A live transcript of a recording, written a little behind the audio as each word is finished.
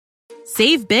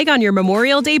Save big on your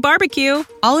Memorial Day barbecue,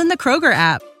 all in the Kroger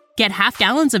app. Get half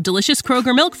gallons of delicious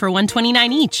Kroger milk for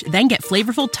 $1.29 each. Then get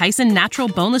flavorful Tyson natural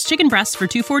boneless chicken breasts for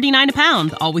 $2.49 a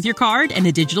pound, all with your card and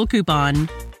a digital coupon.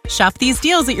 Shop these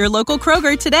deals at your local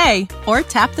Kroger today, or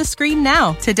tap the screen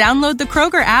now to download the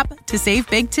Kroger app to save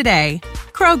big today.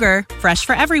 Kroger, fresh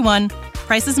for everyone.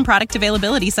 Prices and product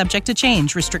availability subject to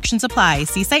change. Restrictions apply.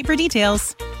 See site for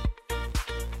details.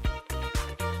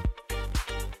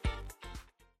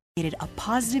 A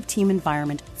positive team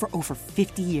environment for over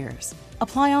 50 years.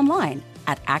 Apply online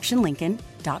at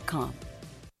actionlincoln.com.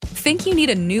 Think you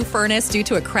need a new furnace due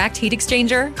to a cracked heat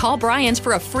exchanger? Call Bryant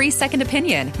for a free second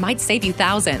opinion. Might save you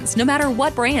thousands, no matter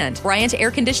what brand. Bryant Air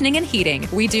Conditioning and Heating.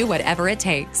 We do whatever it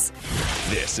takes.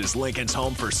 This is Lincoln's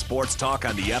home for sports talk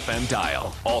on the FM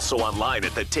dial. Also online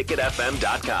at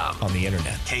theticketfm.com. On the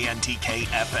internet. KNTK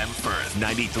FM Firth,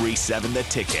 93.7 The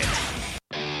Ticket.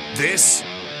 This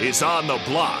is On the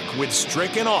Block with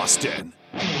Strick and Austin.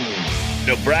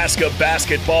 Nebraska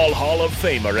Basketball Hall of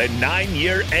Famer and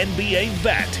 9-year NBA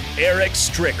vet, Eric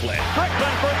Strickland.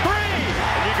 Strickland for three!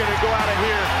 And you're going to go out of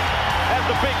here as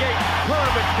the Big 8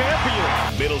 tournament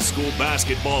champion. Middle school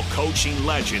basketball coaching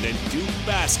legend and Duke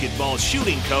basketball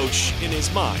shooting coach in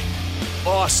his mind,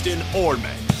 Austin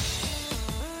Orman.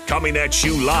 Coming at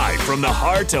you live from the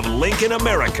heart of Lincoln,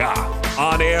 America.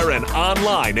 On air and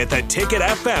online at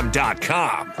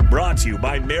theticketfm.com. Brought to you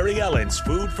by Mary Ellen's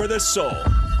Food for the Soul.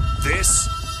 This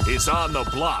is On the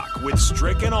Block with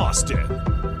Strick and Austin.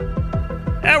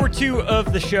 Hour 2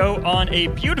 of the show on a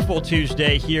beautiful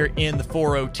Tuesday here in the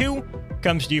 402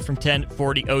 comes to you from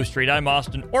 1040 O Street. I'm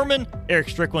Austin Orman, Eric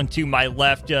Strickland to my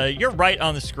left. You're right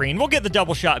on the screen. We'll get the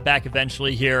double shot back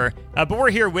eventually here, but we're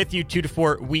here with you 2 to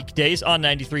 4 weekdays on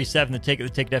 93.7 The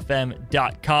Ticket,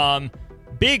 theticketfm.com.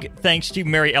 Big thanks to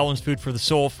Mary Ellen's Food for the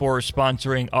Soul for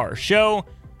sponsoring our show.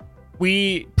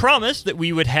 We promised that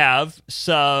we would have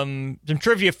some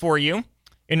trivia for you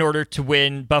in order to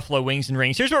win Buffalo Wings and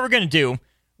Rings. Here's what we're going to do.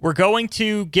 We're going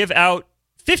to give out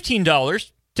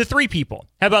 $15 to 3 people.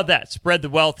 How about that? Spread the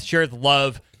wealth, share the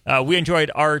love. We enjoyed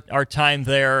our time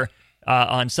there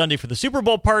on Sunday for the Super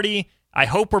Bowl party. I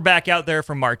hope we're back out there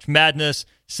for March Madness.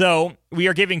 So we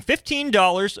are giving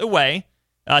 $15 away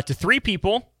to 3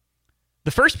 people. The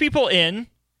first people in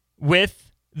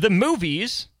with the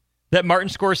movies that Martin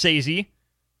Scorsese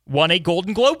won a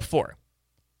Golden Globe for.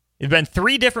 It's been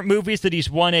 3 different movies that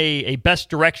he's won a Best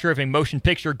Director of a Motion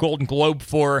Picture Golden Globe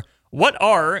for. What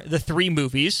are the 3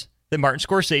 movies that Martin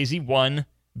Scorsese won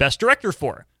Best Director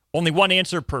for? Only one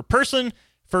answer per person.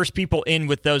 First people in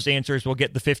with those answers will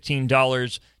get the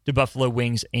 $15 to Buffalo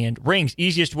Wings and Rings.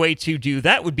 Easiest way to do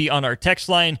that would be on our text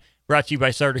line, brought to you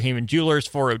by Sartor Heyman Jewelers,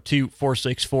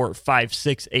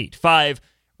 402-464-5685.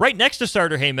 Right next to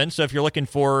Sartor Heyman, so if you're looking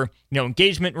for,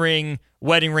 engagement ring,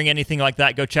 wedding ring, anything like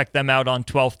that, go check them out on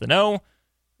 12th and O.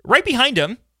 Right behind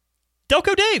him,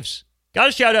 Delco Dave's. Got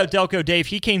to shout out Delco Dave.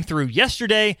 He came through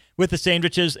yesterday with the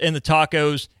sandwiches and the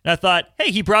tacos, and I thought,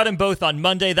 hey, he brought them both on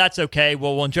Monday. That's okay.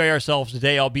 Well, we'll enjoy ourselves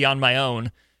today. I'll be on my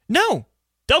own. No,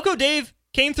 Delco Dave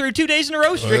came through 2 days in a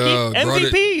row, Stricky.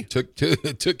 MVP.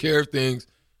 Took care of things.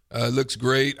 Looks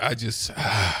great. I just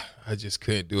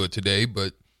couldn't do it today,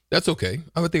 but that's okay.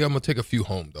 I think I'm going to take a few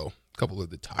home, though. A couple of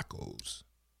the tacos.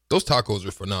 Those tacos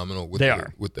are phenomenal with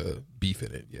the beef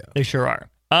in it. Yeah, they sure are.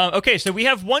 Okay, so we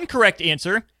have one correct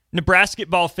answer. Nebraska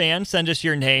ball fan, send us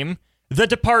your name. The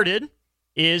Departed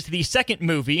is the second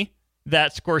movie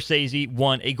that Scorsese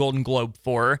won a Golden Globe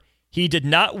for. He did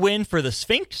not win for The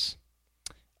Sphinx.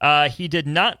 He did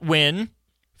not win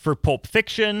for Pulp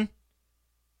Fiction.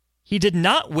 He did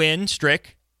not win,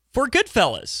 Strick, for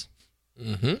Goodfellas.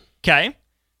 Mm-hmm. Okay,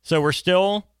 so we're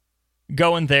still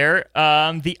going there.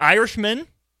 The Irishman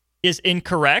is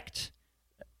incorrect.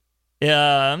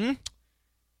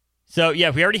 So, yeah,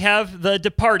 we already have The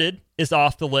Departed is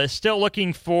off the list. Still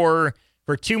looking for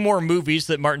 2 more movies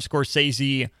that Martin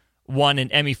Scorsese won an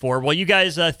Emmy for. Well, you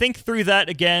guys think through that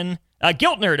again.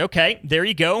 Guilt Nerd, okay, there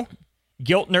you go.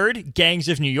 Guilt Nerd, Gangs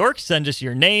of New York, send us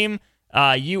your name.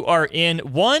 You are in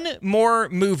one more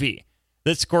movie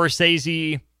that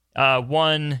Scorsese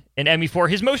won an Emmy for.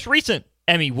 His most recent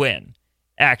Emmy win,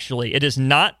 actually. It is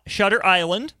not Shutter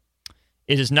Island.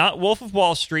 It is not Wolf of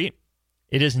Wall Street.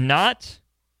 It is not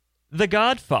The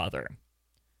Godfather.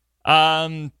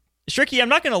 Stricky, I'm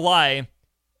not going to lie,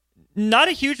 not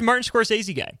a huge Martin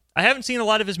Scorsese guy. I haven't seen a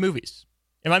lot of his movies.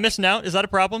 Am I missing out? Is that a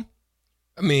problem?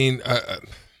 I mean, I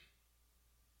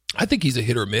think he's a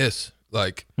hit or miss.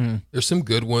 Like, there's some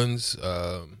good ones,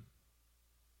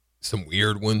 some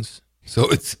weird ones. So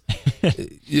it's,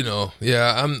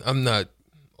 I'm not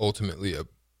ultimately a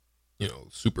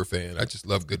super fan. I just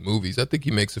love good movies. I think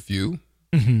he makes a few.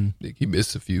 I think he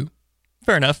missed a few.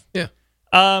 Fair enough. Yeah.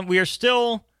 We are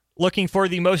still looking for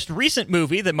the most recent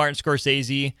movie that Martin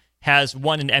Scorsese has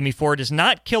won an Emmy for. It is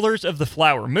not Killers of the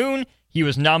Flower Moon. He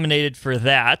was nominated for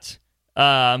that,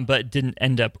 but didn't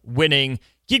end up winning.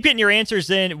 Keep getting your answers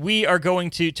in. We are going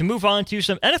to move on to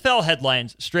some NFL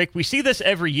headlines, Strick. We see this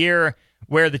every year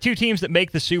where the two teams that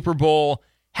make the Super Bowl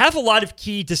have a lot of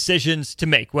key decisions to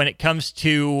make when it comes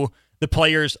to the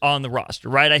players on the roster,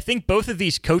 right? I think both of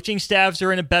these coaching staffs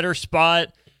are in a better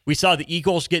spot. We saw the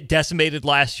Eagles get decimated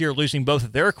last year, losing both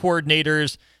of their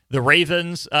coordinators. The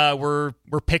Ravens were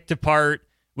picked apart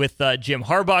with Jim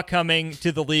Harbaugh coming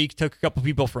to the league, took a couple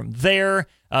people from there,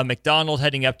 McDonald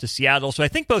heading up to Seattle. So I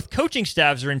think both coaching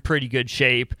staffs are in pretty good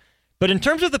shape. But in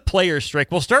terms of the players, Strick,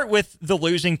 we'll start with the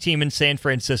losing team in San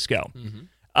Francisco.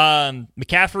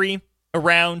 McCaffrey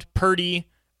around, Purdy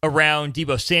around,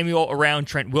 Deebo Samuel around,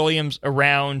 Trent Williams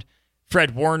around,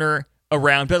 Fred Warner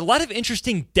around. But a lot of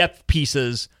interesting depth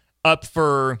pieces up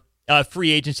for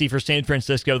free agency for San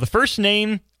Francisco. The first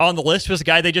name on the list was a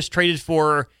guy they just traded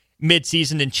for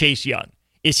midseason in Chase Young.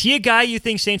 Is he a guy you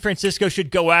think San Francisco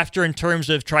should go after in terms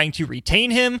of trying to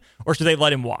retain him, or should they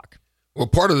let him walk? Well,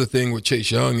 part of the thing with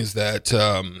Chase Young is that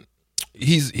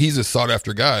he's a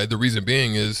sought-after guy. The reason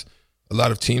being is a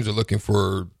lot of teams are looking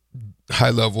for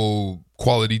high-level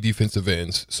quality defensive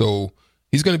ends. So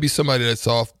he's going to be somebody that's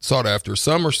sought after.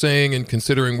 Some are saying and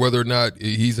considering whether or not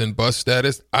he's in bust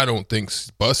status. I don't think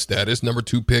bust status. Number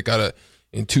 2 pick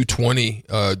in 220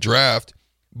 draft.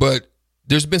 But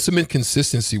there's been some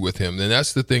inconsistency with him, and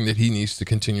that's the thing that he needs to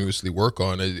continuously work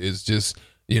on is just,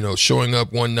 showing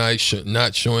up one night,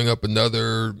 not showing up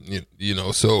another,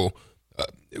 So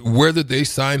whether they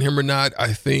sign him or not,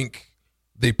 I think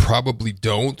they probably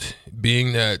don't,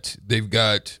 being that they've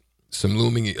got some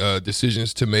looming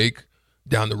decisions to make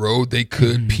down the road. They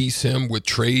could piece him with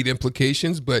trade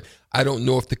implications, but I don't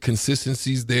know if the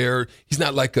consistency's there. He's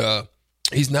not like a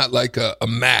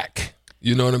Mac.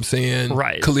 You know what I'm saying?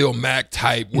 Right. Khalil Mack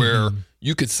type where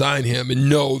you could sign him and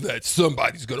know that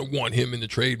somebody's going to want him in the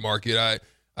trade market.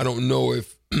 I don't know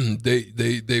if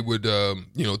they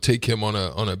would take him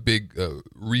on a big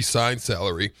re-sign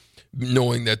salary,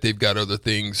 knowing that they've got other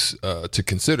things to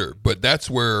consider. But that's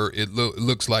where it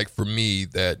looks like for me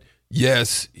that,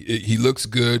 yes, he looks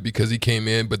good because he came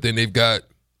in, but then they've got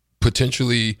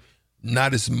potentially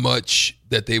not as much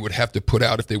that they would have to put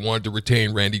out if they wanted to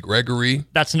retain Randy Gregory.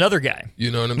 That's another guy. You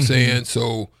know what I'm saying?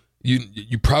 So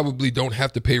you probably don't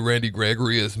have to pay Randy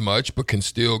Gregory as much, but can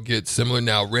still get similar.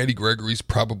 Now, Randy Gregory's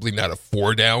probably not a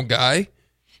 4-down guy.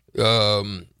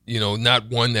 Not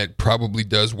one that probably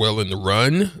does well in the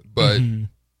run, but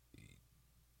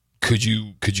could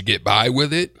you get by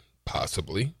with it?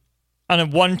 Possibly. On a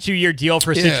 1-2 year deal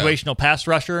for a situational pass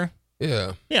rusher?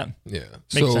 Yeah.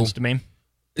 Makes sense to me.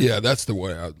 Yeah, that's the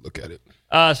way I would look at it.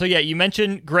 You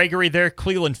mentioned Gregory there.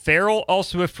 Cleveland Farrell,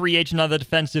 also a free agent on the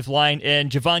defensive line,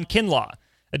 and Javon Kinlaw,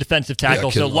 a defensive tackle.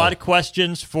 Yeah, so a lot of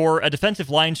questions for a defensive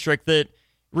line, Strick, that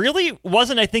really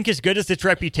wasn't, I think, as good as its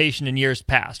reputation in years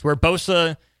past, where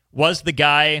Bosa was the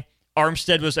guy,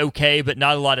 Armstead was okay, but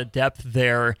not a lot of depth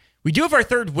there. We do have our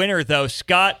third winner, though.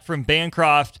 Scott from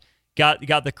Bancroft got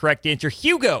the correct answer.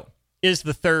 Hugo is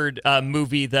the third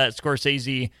movie that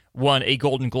Scorsese won a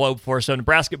Golden Globe for. So,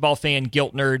 Nebraska ball fan,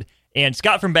 guilt nerd, and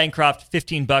Scott from Bancroft,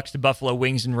 $15 to Buffalo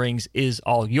Wings and Rings is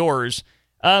all yours.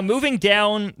 Moving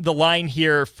down the line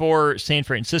here for San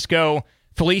Francisco,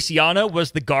 Feliciano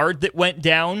was the guard that went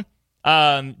down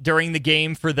during the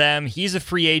game for them. He's a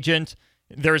free agent.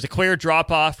 There was a clear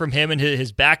drop-off from him and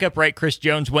his backup, right? Chris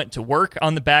Jones went to work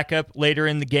on the backup later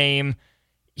in the game.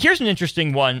 Here's an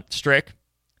interesting one, Strick.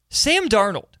 Sam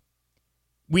Darnold.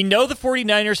 We know the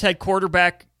 49ers had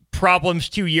quarterback problems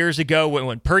 2 years ago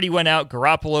when Purdy went out,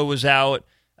 Garoppolo was out.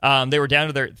 They were down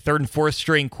to their third and fourth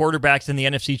string quarterbacks in the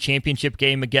NFC Championship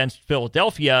game against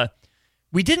Philadelphia.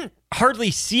 We didn't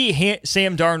hardly see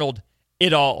Sam Darnold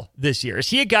at all this year. Is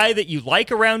he a guy that you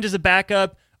like around as a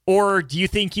backup, or do you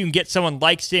think you can get someone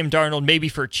like Sam Darnold maybe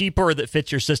for cheaper that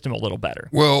fits your system a little better?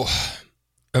 Well,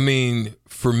 I mean,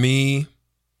 for me,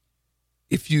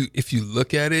 if you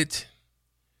look at it,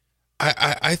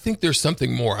 I think there's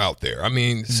something more out there. I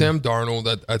mean, Sam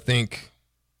Darnold, I think,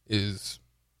 is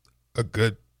a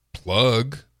good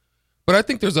plug, but I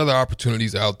think there's other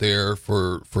opportunities out there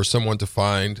for someone to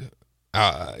find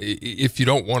if you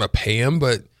don't want to pay him,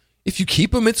 but if you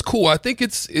keep him, it's cool. I think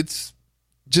it's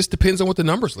just depends on what the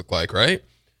numbers look like, right?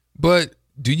 But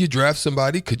do you draft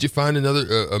somebody? Could you find another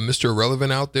a Mr.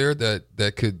 Irrelevant out there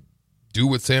that could do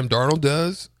what Sam Darnold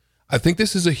does? I think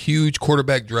this is a huge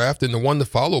quarterback draft and the one to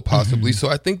follow possibly. So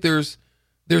I think there's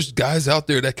there's guys out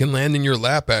there that can land in your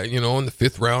lap at, in the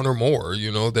 5th round or more,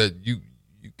 that you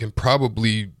can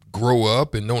probably grow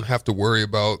up and don't have to worry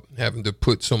about having to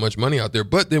put so much money out there.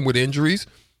 But then with injuries,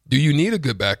 do you need a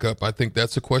good backup? I think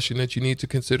that's a question that you need to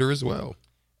consider as well.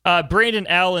 Brandon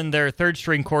Allen, their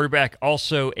third-string quarterback,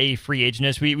 also a free agent.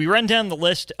 As we run down the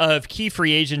list of key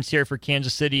free agents here for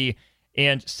Kansas City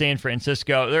and San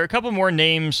Francisco, there are a couple more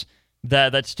names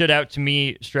that stood out to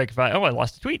me. I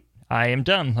lost the tweet. I am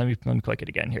done. Let me click it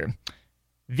again here.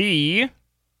 The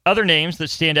other names that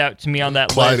stand out to me on that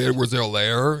Clyde list.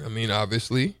 Edwards-Helaire,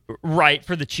 obviously. Right,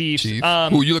 for the Chiefs. Who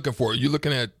are you looking for? Are you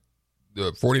looking at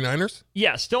the 49ers?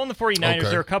 Yeah, still in the 49ers. Okay.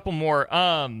 There are a couple more.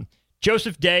 Sebastian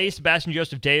Joseph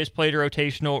Day has played a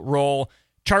rotational role.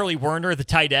 Charlie Werner, the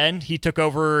tight end, he took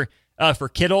over for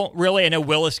Kittle, really. I know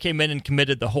Willis came in and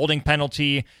committed the holding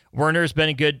penalty. Werner's been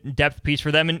a good depth piece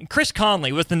for them. And Chris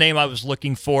Conley was the name I was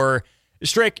looking for.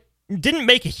 Strick didn't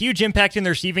make a huge impact in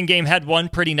the receiving game, had one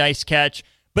pretty nice catch.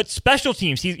 But special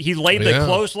teams, he laid the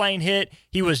clothesline hit.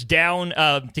 He was down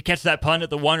to catch that punt at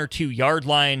the 1 or 2 yard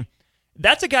line.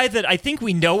 That's a guy that I think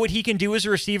we know what he can do as a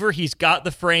receiver. He's got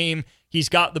the frame. He's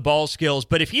got the ball skills.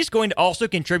 But if he's going to also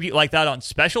contribute like that on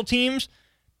special teams,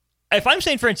 if I'm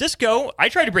San Francisco, I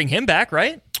try to bring him back,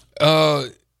 right?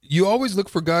 You always look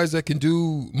for guys that can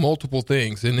do multiple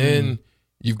things. And then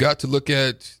you've got to look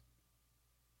at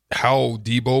how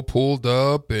Debo pulled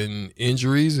up and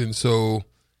injuries. And so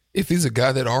if he's a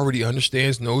guy that already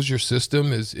understands, knows your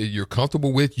system, you're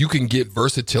comfortable with, you can get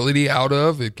versatility out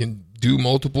of, it can do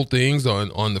multiple things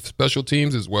on the special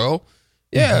teams as well.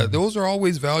 Yeah, those are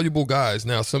always valuable guys.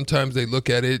 Now, sometimes they look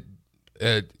at it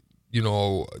at,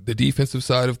 the defensive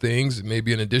side of things,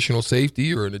 maybe an additional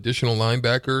safety or an additional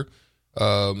linebacker.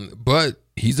 But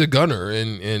he's a gunner,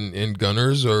 and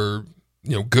gunners are,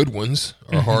 good ones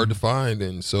are hard to find.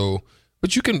 And so,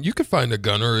 but you can find a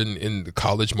gunner in the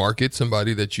college market,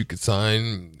 somebody that you could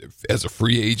sign as a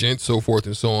free agent, so forth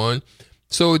and so on.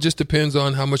 So it just depends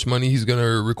on how much money he's going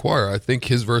to require. I think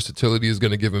his versatility is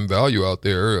going to give him value out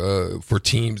there for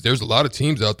teams. There's a lot of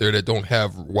teams out there that don't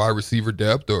have wide receiver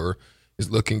depth or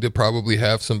is looking to probably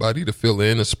have somebody to fill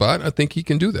in a spot. I think he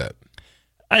can do that.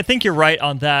 I think you're right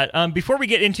on that. Before we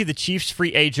get into the Chiefs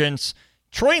free agents,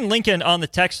 Troy and Lincoln on the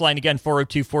text line, again,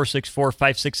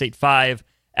 402-464-5685,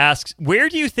 asks, where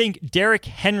do you think Derrick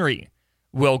Henry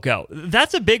will go?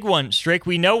 That's a big one, Strick.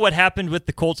 We know what happened with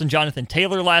the Colts and Jonathan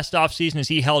Taylor last offseason as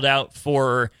he held out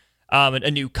for a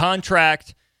new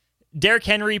contract. Derrick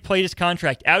Henry played his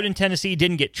contract out in Tennessee,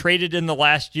 didn't get traded in the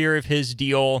last year of his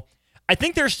deal. I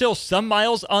think there's still some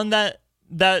miles on that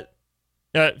a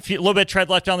little bit of tread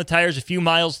left on the tires, a few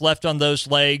miles left on those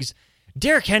legs.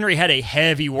 Derrick Henry had a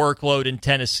heavy workload in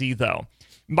Tennessee, though.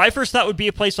 My first thought would be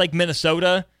a place like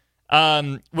Minnesota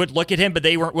would look at him, but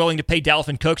they weren't willing to pay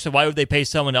Dalvin Cook, so why would they pay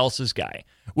someone else's guy?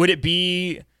 Would it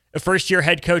be a first-year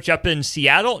head coach up in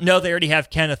Seattle? No, they already have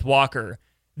Kenneth Walker.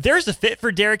 There's a fit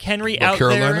for Derrick Henry out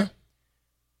Carolina?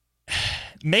 there.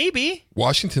 Maybe.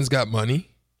 Washington's got money.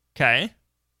 Okay.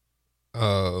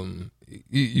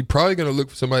 You're probably going to look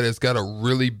for somebody that's got a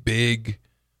really big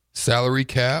salary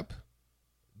cap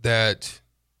that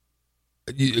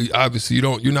obviously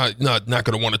you're not going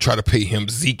to want to try to pay him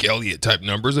Zeke Elliott type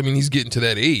numbers. I mean, he's getting to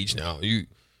that age now.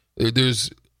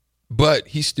 But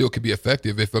he still could be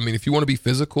effective. If you want to be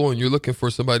physical and you're looking for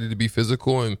somebody to be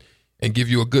physical and give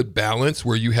you a good balance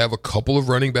where you have a couple of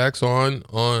running backs on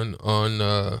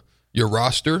your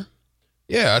roster.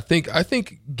 Yeah, I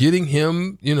think getting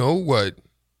him,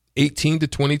 18 to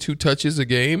 22 touches a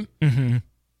game,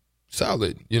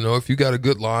 solid. If you got a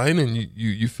good line and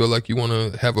you feel like you want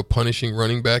to have a punishing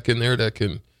running back in there that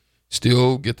can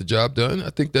still get the job done, I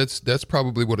think that's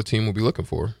probably what a team will be looking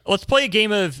for. Let's play a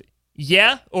game of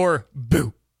yeah or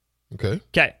boo. Okay.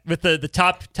 Okay, with the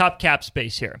top cap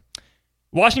space here.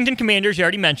 Washington Commanders, you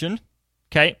already mentioned.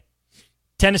 Okay.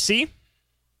 Tennessee.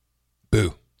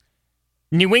 Boo.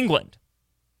 New England.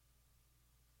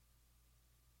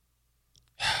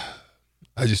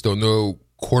 I just don't know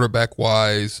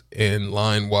quarterback-wise and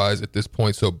line-wise at this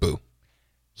point, so boo.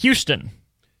 Houston.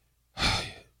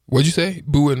 What'd you say?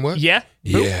 Boo and what? Yeah.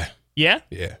 Boo. Yeah. Yeah?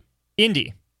 Yeah.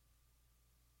 Indy.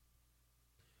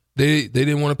 They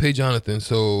didn't want to pay Jonathan,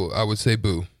 so I would say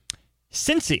boo.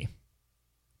 Cincy.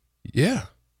 Yeah.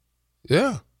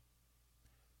 Yeah.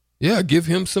 Yeah, give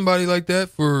him somebody like that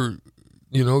for,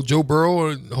 Joe Burrow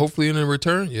or hopefully in a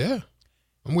return. Yeah,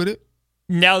 I'm with it.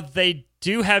 Now, they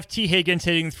do have T. Higgins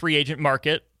hitting the free agent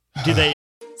market. Do they?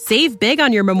 Save big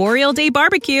on your Memorial Day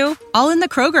barbecue, all in the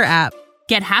Kroger app.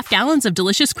 Get half gallons of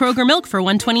delicious Kroger milk for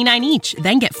 $1.29 each.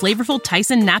 Then get flavorful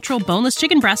Tyson natural boneless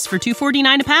chicken breasts for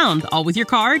 $2.49 a pound, all with your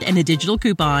card and a digital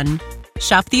coupon.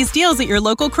 Shop these deals at your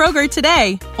local Kroger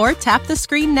today, or tap the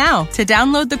screen now to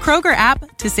download the Kroger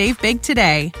app to save big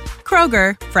today.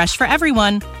 Kroger, fresh for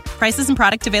everyone. Prices and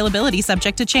product availability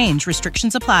subject to change.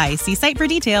 Restrictions apply. See site for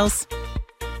details.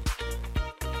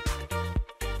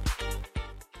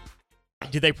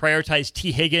 Do they prioritize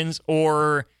T. Higgins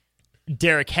or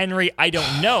Derrick Henry? I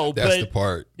don't know. That's the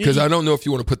part. Because I don't know if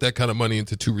you want to put that kind of money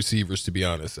into two receivers, to be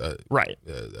honest. Right.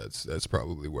 That's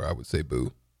probably where I would say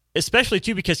boo. Especially,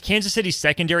 too, because Kansas City's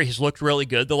secondary has looked really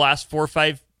good the last 4, 4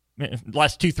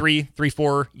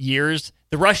 years.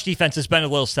 The rush defense has been a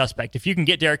little suspect. If you can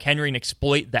get Derrick Henry and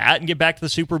exploit that and get back to the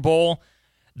Super Bowl,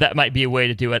 that might be a way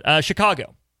to do it.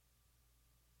 Chicago.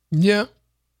 Yeah.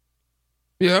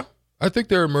 I think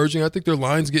they're emerging. I think their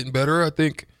line's getting better. I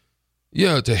think,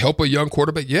 to help a young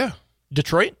quarterback,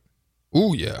 Detroit?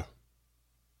 Ooh, yeah.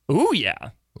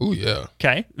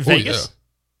 Okay. Vegas?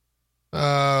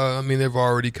 They've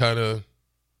already kind of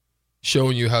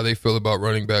shown you how they feel about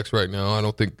running backs right now. I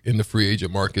don't think in the free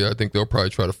agent market. I think they'll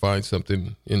probably try to find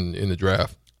something in the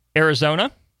draft.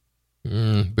 Arizona?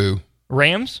 Boo.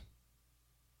 Rams?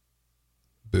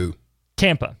 Boo.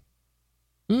 Tampa?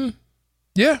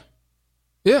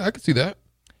 Yeah, I could see that.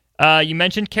 You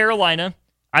mentioned Carolina.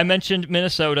 I mentioned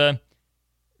Minnesota.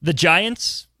 The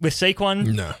Giants with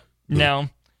Saquon? Nah. No.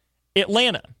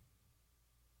 Atlanta?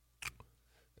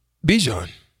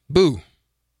 Bijan. Boo.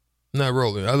 Not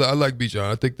rolling. I like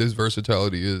Bijan. I think this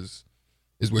versatility is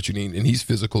what you need, and he's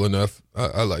physical enough.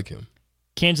 I like him.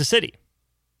 Kansas City?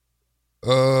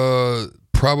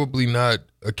 Probably not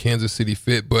a Kansas City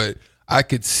fit, but I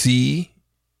could see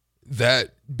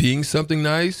that being something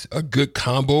nice, a good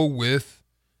combo with,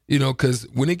 because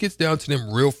when it gets down to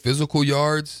them real physical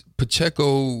yards,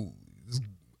 Pacheco is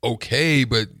okay,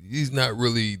 but he's not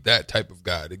really that type of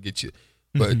guy to get you.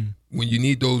 But when you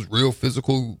need those real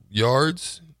physical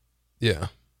yards, yeah.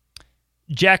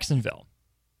 Jacksonville.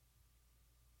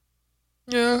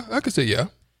 Yeah, I could say yeah.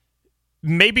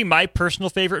 Maybe my personal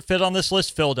favorite fit on this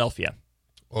list, Philadelphia.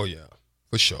 Oh, yeah,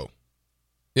 for sure.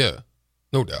 Yeah,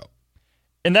 no doubt.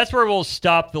 And that's where we'll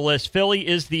stop the list. Philly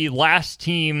is the last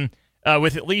team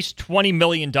with at least $20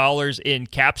 million in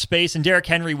cap space, and Derrick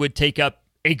Henry would take up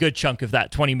a good chunk of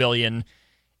that $20 million,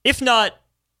 if not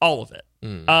all of it.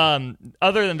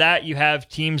 Other than that, you have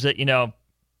teams that,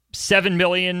 $7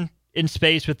 million in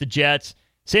space with the Jets.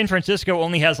 San Francisco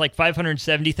only has like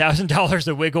 $570,000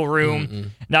 of wiggle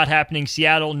room. Not happening.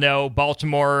 Seattle, no.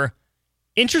 Baltimore,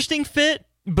 interesting fit,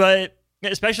 but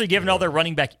especially given all their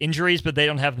running back injuries, but they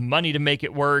don't have the money to make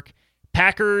it work.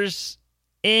 Packers,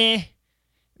 maybe.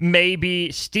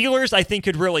 Steelers, I think,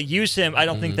 could really use him. I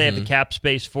don't think they have the cap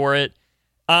space for it.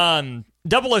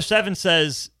 007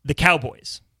 says the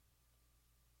Cowboys.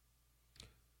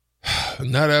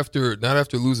 Not after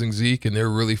losing Zeke, and they're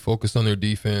really focused on their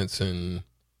defense and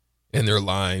their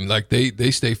line. Like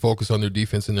they stay focused on their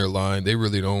defense and their line. They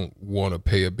really don't want to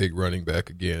pay a big running back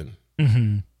again.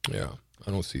 Yeah,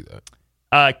 I don't see that.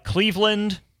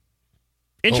 Cleveland,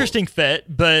 interesting fit,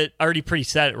 but already pretty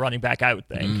set at running back, I would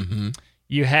think.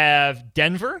 You have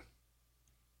Denver.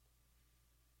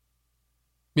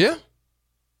 Yeah,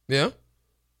 you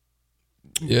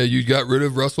got rid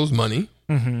of Russell's money.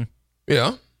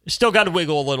 Yeah. Still got to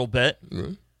wiggle a little bit.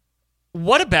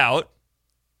 What about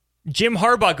Jim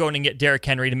Harbaugh going and get Derrick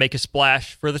Henry to make a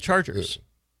splash for the Chargers?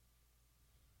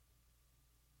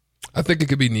 I think it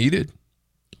could be needed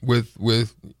with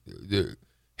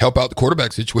help out the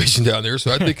quarterback situation down there.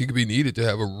 So I think it could be needed to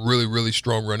have a really, really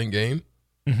strong running game.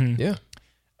 Yeah.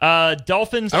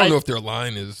 Dolphins. I don't know if their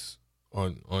line is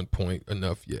on point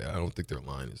enough. Yeah, I don't think their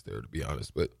line is there, to be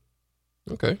honest. But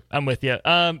okay, I'm with you.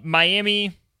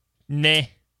 Miami, nah.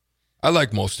 I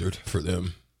like Mostert for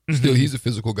them. Still, he's a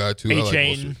physical guy too.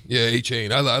 A-Chain. Like yeah,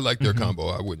 A-Chain. I like their combo.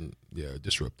 I wouldn't,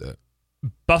 disrupt that.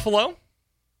 Buffalo. I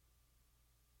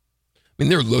mean,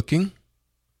 they're looking,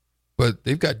 but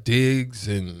they've got Diggs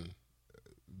and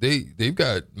they've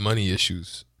got money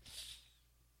issues.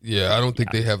 Yeah, I don't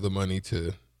think they have the money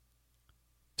to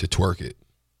twerk it.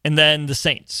 And then the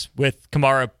Saints with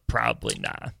Kamara, probably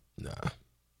nah.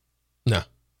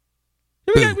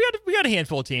 We got a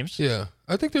handful of teams. Yeah,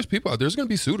 I think there's people out there. There's going to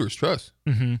be suitors, trust.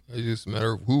 It's just a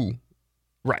matter of who.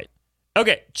 Right.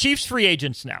 Okay, Chiefs free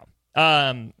agents now.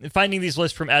 Finding these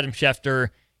lists from Adam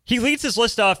Schefter. He leads his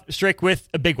list off, Strick, with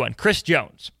a big one, Chris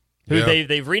Jones, who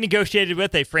they've renegotiated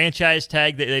with, they franchise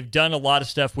tagged, they've done a lot of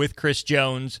stuff with Chris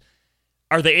Jones.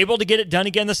 Are they able to get it done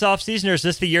again this offseason, or is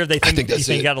this the year they think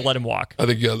you got to let him walk? I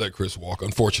think you got to let Chris walk,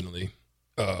 unfortunately.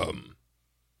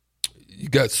 You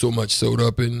got so much sewed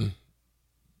up in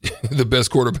the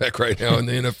best quarterback right now in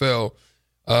the NFL.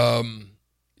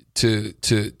 To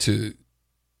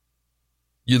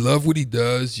You love what he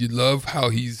does. You love how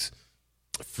he's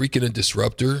freaking a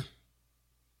disruptor.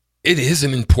 It is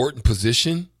an important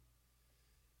position.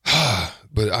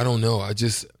 But I don't know. I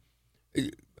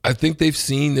think they've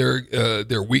seen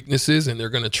their weaknesses, and they're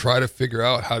going to try to figure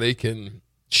out how they can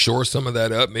shore some of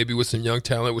that up, maybe with some young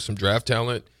talent, with some draft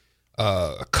talent,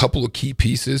 a couple of key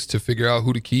pieces to figure out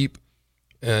who to keep.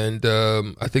 And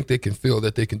I think they can feel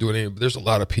that they can do it. But there's a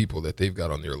lot of people that they've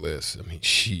got on their list. I mean,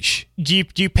 sheesh. Do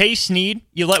you pay Snead?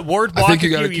 You let Ward walk a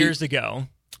few years ago.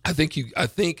 I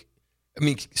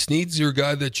mean, Snead's your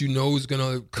guy that you know is going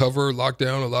to cover, lock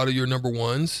down a lot of your number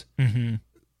ones. Mm-hmm.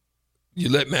 You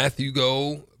let Matthew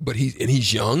go, but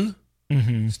he's young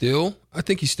still. I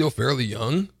think he's still fairly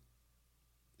young.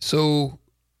 So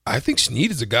I think Snead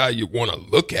is a guy you want to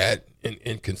look at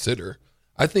and consider.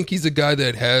 I think he's a guy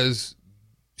that has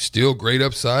still great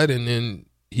upside, and then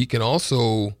he can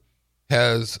also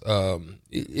has,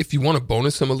 if you want to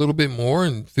bonus him a little bit more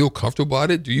and feel comfortable about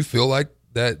it, do you feel like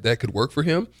that could work for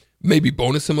him? Maybe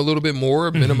bonus him a little bit more,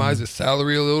 minimize his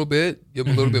salary a little bit, give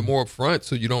him a little bit more up front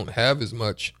so you don't have as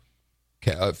much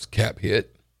cap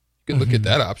hit. You can look at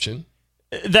that option.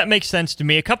 That makes sense to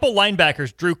me. A couple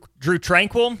linebackers, Drew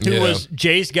Tranquil, who was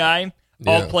Jay's guy,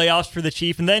 all playoffs for the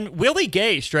Chief, and then Willie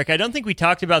Gay, Strick. I don't think we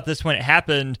talked about this when it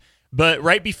happened, but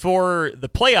right before the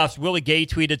playoffs, Willie Gay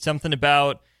tweeted something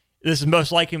about, this is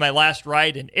most likely my last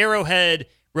ride in Arrowhead.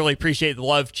 Really appreciate the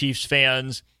love, Chiefs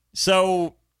fans.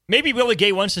 So maybe Willie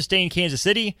Gay wants to stay in Kansas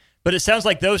City, but it sounds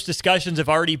like those discussions have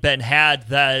already been had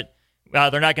that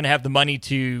they're not going to have the money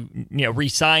to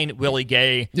re-sign Willie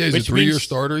Gay. Yeah, he's a 3-year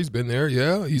starter. He's been there.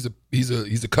 Yeah, he's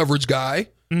a coverage guy.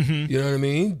 You know what I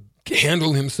mean?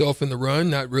 Handle himself in the run.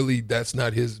 Not really. That's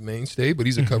not his mainstay, but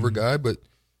he's a cover guy. But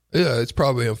yeah, it's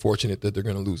probably unfortunate that they're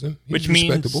going to lose him. He's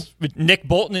respectable. Means Nick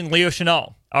Bolton and Leo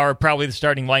Chenal are probably the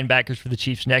starting linebackers for the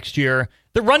Chiefs next year.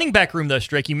 The running back room, though,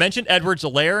 Strick, you mentioned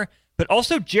Edwards-Helaire, but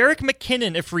also Jerick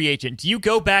McKinnon, a free agent. Do you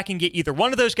go back and get either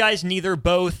one of those guys, neither,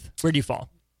 both? Where do you fall?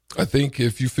 I think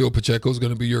if you feel Pacheco's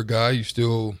going to be your guy, you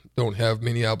still don't have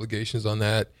many obligations on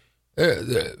that.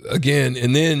 Again,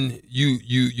 and then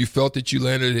you felt that you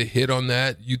landed a hit on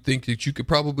that. You think that you could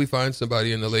probably find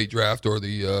somebody in the late draft or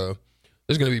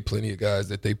there's going to be plenty of guys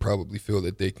that they probably feel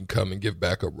that they can come and give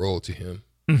backup role to him.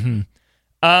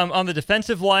 On the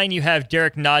defensive line, you have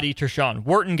Derek Nottie, Tershawn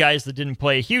Wharton, guys that didn't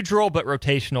play a huge role, but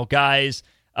rotational guys.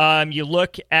 You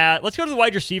look at, let's go to the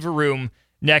wide receiver room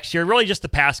next year. Really just the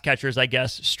pass catchers, I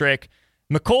guess, Strick.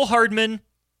 McCole Hardman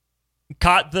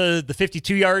caught the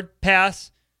 52-yard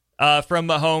pass from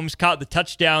Mahomes, caught the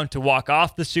touchdown to walk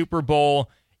off the Super Bowl.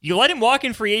 You let him walk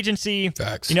in free agency.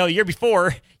 Facts. The year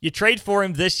before. You trade for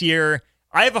him this year.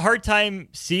 I have a hard time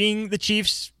seeing the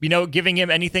Chiefs, giving him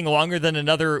anything longer than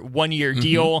another 1-year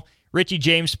deal. Richie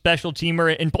James, special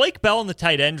teamer, and Blake Bell in the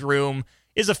tight end room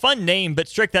is a fun name, but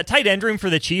Strick, that tight end room for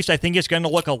the Chiefs, I think is going to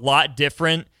look a lot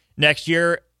different next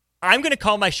year. I'm going to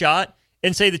call my shot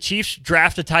and say the Chiefs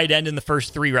draft a tight end in the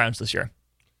first 3 rounds this year.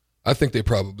 I think they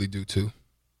probably do too.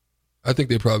 I think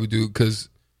they probably do because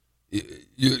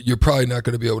you're probably not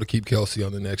going to be able to keep Kelsey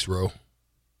on the next row,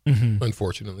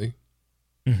 unfortunately.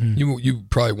 You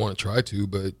probably want to try to,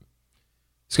 but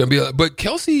it's going to be. But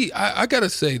Kelsey, I got to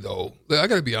say though, I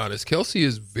got to be honest. Kelsey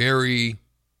is very.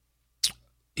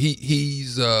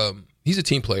 He's a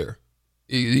team player.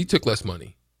 He took less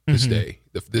money to stay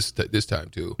this time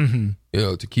too.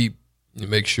 To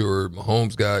make sure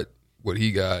Mahomes got what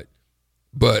he got.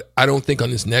 But I don't think on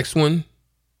this next one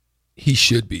he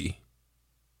should be.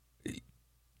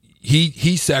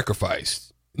 He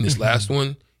sacrificed in this last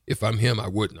one. If I'm him, I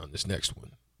wouldn't on this next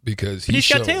one because he's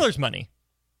got Taylor's money.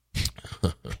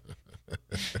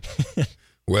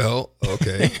 Well,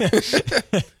 okay.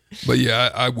 But yeah,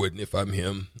 I wouldn't if I'm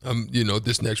him.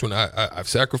 This next one, I've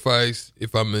sacrificed.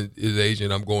 If I'm his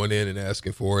agent, I'm going in and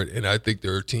asking for it. And I think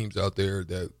there are teams out there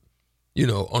that,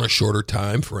 on a shorter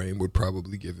time frame would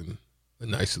probably give him a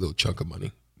nice little chunk of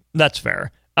money. That's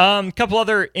fair. A couple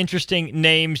other interesting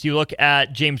names. You look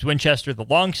at James Winchester, the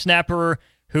long snapper,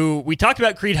 who we talked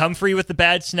about Creed Humphrey with the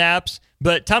bad snaps,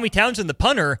 but Tommy Townsend, the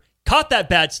punter, caught that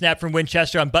bad snap from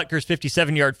Winchester on Butker's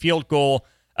 57-yard field goal.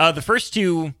 The first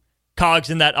 2 cogs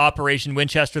in that operation,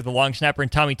 Winchester, the long snapper, and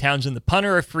Tommy Townsend, the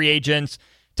punter, are free agents.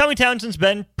 Tommy Townsend's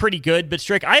been pretty good, but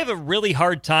Strick, I have a really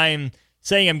hard time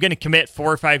saying I'm going to commit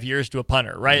 4 or 5 years to a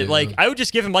punter, right? Yeah. I would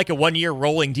just give him a 1-year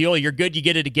rolling deal. You're good, you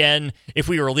get it again. If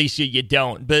we release you, you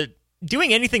don't. But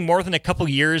doing anything more than a couple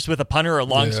years with a punter or a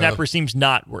long snapper seems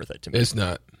not worth it to me. It's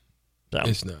not. So.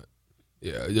 It's not.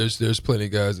 Yeah, there's plenty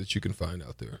of guys that you can find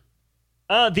out there.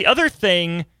 The other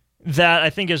thing that I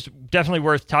think is definitely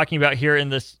worth talking about here in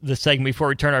this segment before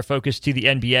we turn our focus to the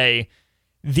NBA,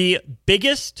 the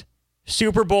biggest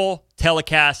Super Bowl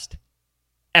telecast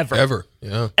ever.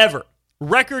 Ever.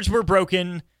 Records were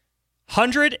broken.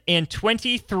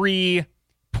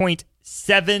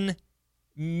 123.7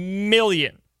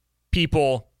 million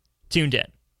people tuned in.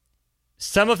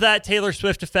 Some of that Taylor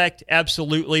Swift effect,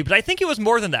 absolutely. But I think it was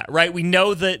more than that, right? We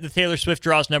know that the Taylor Swift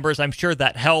draws numbers. I'm sure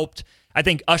that helped. I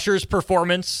think Usher's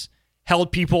performance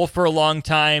held people for a long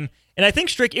time. And I think,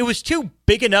 Strick, it was two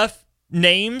big enough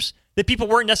names that people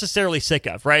weren't necessarily sick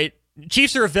of, right?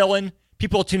 Chiefs are a villain.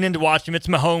 People tune in to watch them. It's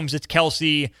Mahomes. It's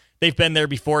Kelsey. They've been there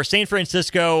before. San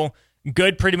Francisco,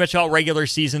 good pretty much all regular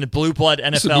season. A blue blood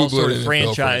NFL sort of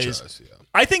franchise. Yeah.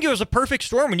 I think it was a perfect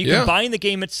storm when you combine the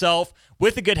game itself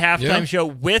with a good halftime show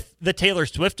with the Taylor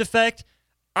Swift effect.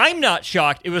 I'm not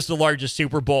shocked it was the largest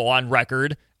Super Bowl on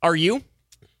record. Are you?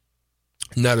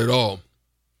 Not at all.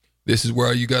 This is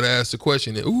where you got to ask the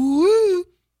question. How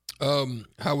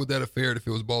would that have fared if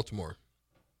it was Baltimore?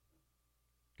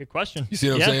 Good question. You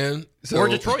see what I'm saying? Or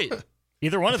Detroit.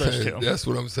 Either one of those two. That's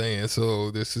what I'm saying.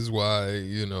 So this is why,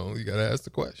 you got to ask the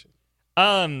question.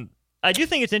 I do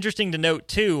think it's interesting to note,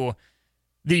 too,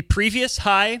 the previous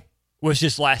high was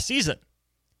just last season.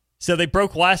 So they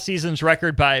broke last season's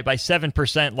record by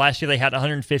 7%. Last year they had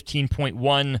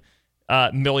 115.1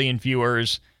 million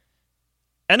viewers.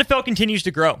 NFL continues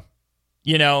to grow.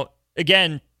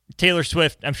 Again, Taylor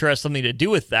Swift, I'm sure, has something to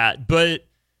do with that. But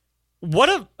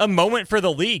what a moment for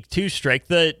the league, too, Strike.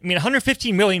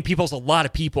 115 million people is a lot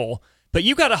of people. But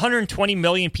you got 120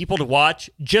 million people to watch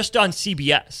just on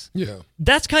CBS. Yeah.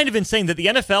 That's kind of insane that the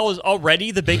NFL is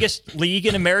already the biggest league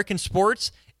in American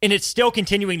sports, and it's still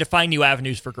continuing to find new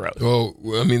avenues for growth. Well,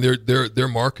 their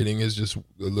marketing is just a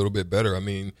little bit better.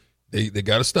 They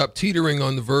got to stop teetering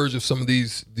on the verge of some of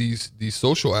these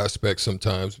social aspects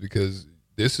sometimes, because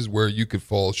this is where you could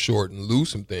fall short and lose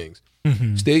some things.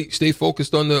 Mm-hmm. Stay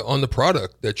focused on the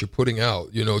product that you're putting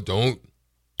out. Don't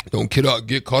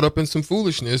get caught up in some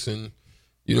foolishness, and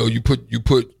you put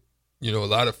a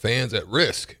lot of fans at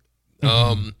risk.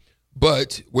 Mm-hmm.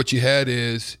 But what you had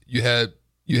is you have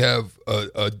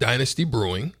a dynasty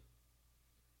brewing,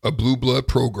 a blue blood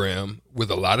program with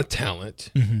a lot of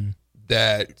talent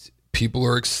that people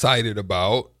are excited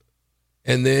about,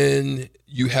 and then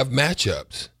you have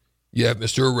matchups. You have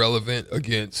Mr. Irrelevant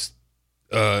against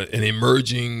an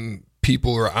emerging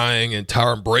people are eyeing and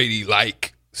Tom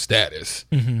Brady-like status.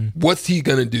 Mm-hmm. What's he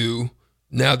gonna do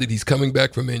now that he's coming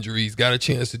back from injury? He's got a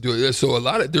chance to do it. So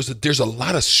there's a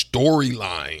lot of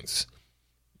storylines.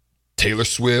 Taylor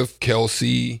Swift,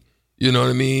 Kelsey, you know what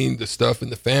I mean? The stuff in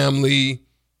the family,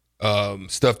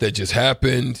 stuff that just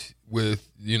happened with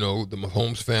the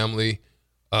Mahomes family,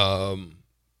 the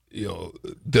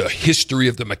history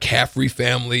of the McCaffrey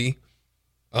family.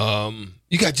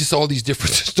 You got just all these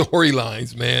different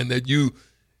storylines, man, that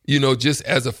just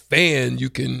as a fan, you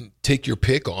can take your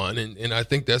pick on. And I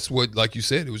think that's what, like you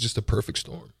said, it was just a perfect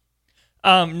storm.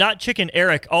 Not Chicken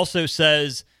Eric also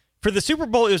says, for the Super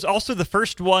Bowl, it was also the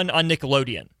first one on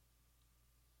Nickelodeon.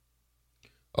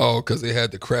 Oh, because they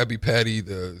had the Krabby Patty,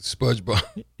 the SpongeBob.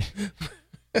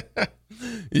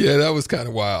 Yeah, that was kind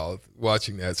of wild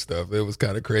watching that stuff. It was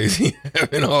kind of crazy.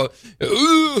 What's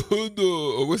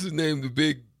his name? The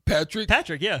big Patrick?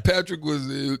 Patrick, yeah. Patrick was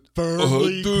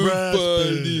Patrick.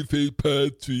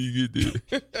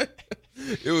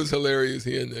 It was hilarious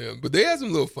hearing them. But they had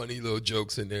some little funny little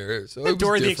jokes in there. So it was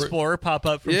Dora different. the Explorer pop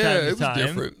up from time to time. Yeah, it was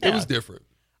different. Yeah. It was different.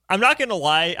 I'm not going to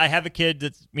lie. I have a kid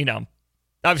that's,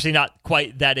 obviously not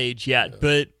quite that age yet.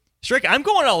 But, Strick, I'm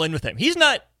going all in with him. He's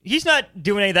not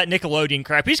doing any of that Nickelodeon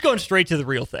crap. He's going straight to the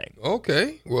real thing.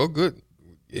 Okay. Well, good.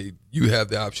 You have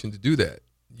the option to do that.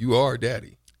 You are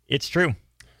daddy. It's true.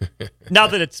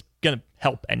 Not that it's going to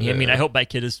help any. I hope my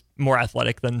kid is more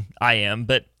athletic than I am.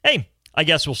 But, hey, I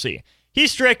guess we'll see.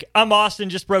 He's Strick. I'm Austin.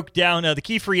 Just broke down the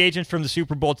key free agents from the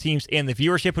Super Bowl teams and the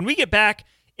viewership. When we get back,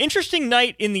 interesting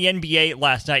night in the NBA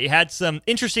last night. You had some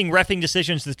interesting reffing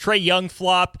decisions. The Trae Young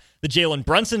flop, the Jalen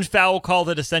Brunson foul call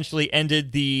that essentially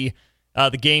ended the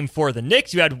game for the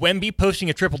Knicks. You had Wemby posting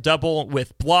a triple-double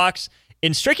with blocks.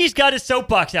 And Stricky's got his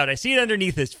soapbox out. I see it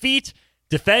underneath his feet,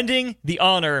 defending the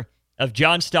honor of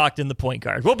John Stockton, the point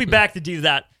guard. We'll be back to do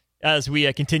that as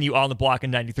we continue on the block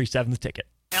on 93.7 The Ticket.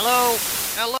 Hello.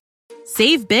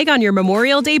 Save big on your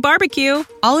Memorial Day barbecue,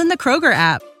 all in the Kroger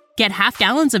app. Get half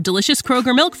gallons of delicious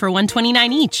Kroger milk for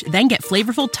 $1.29 each. Then get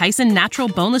flavorful Tyson natural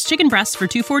boneless chicken breasts for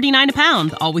 $2.49 a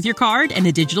pound, all with your card and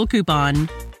a digital coupon.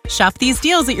 Shop these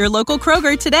deals at your local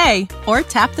Kroger today, or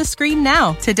tap the screen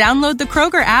now to download the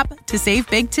Kroger app to save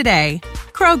big today.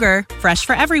 Kroger, fresh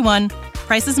for everyone.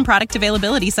 Prices and product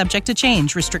availability subject to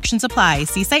change. Restrictions apply.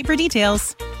 See site for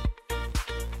details.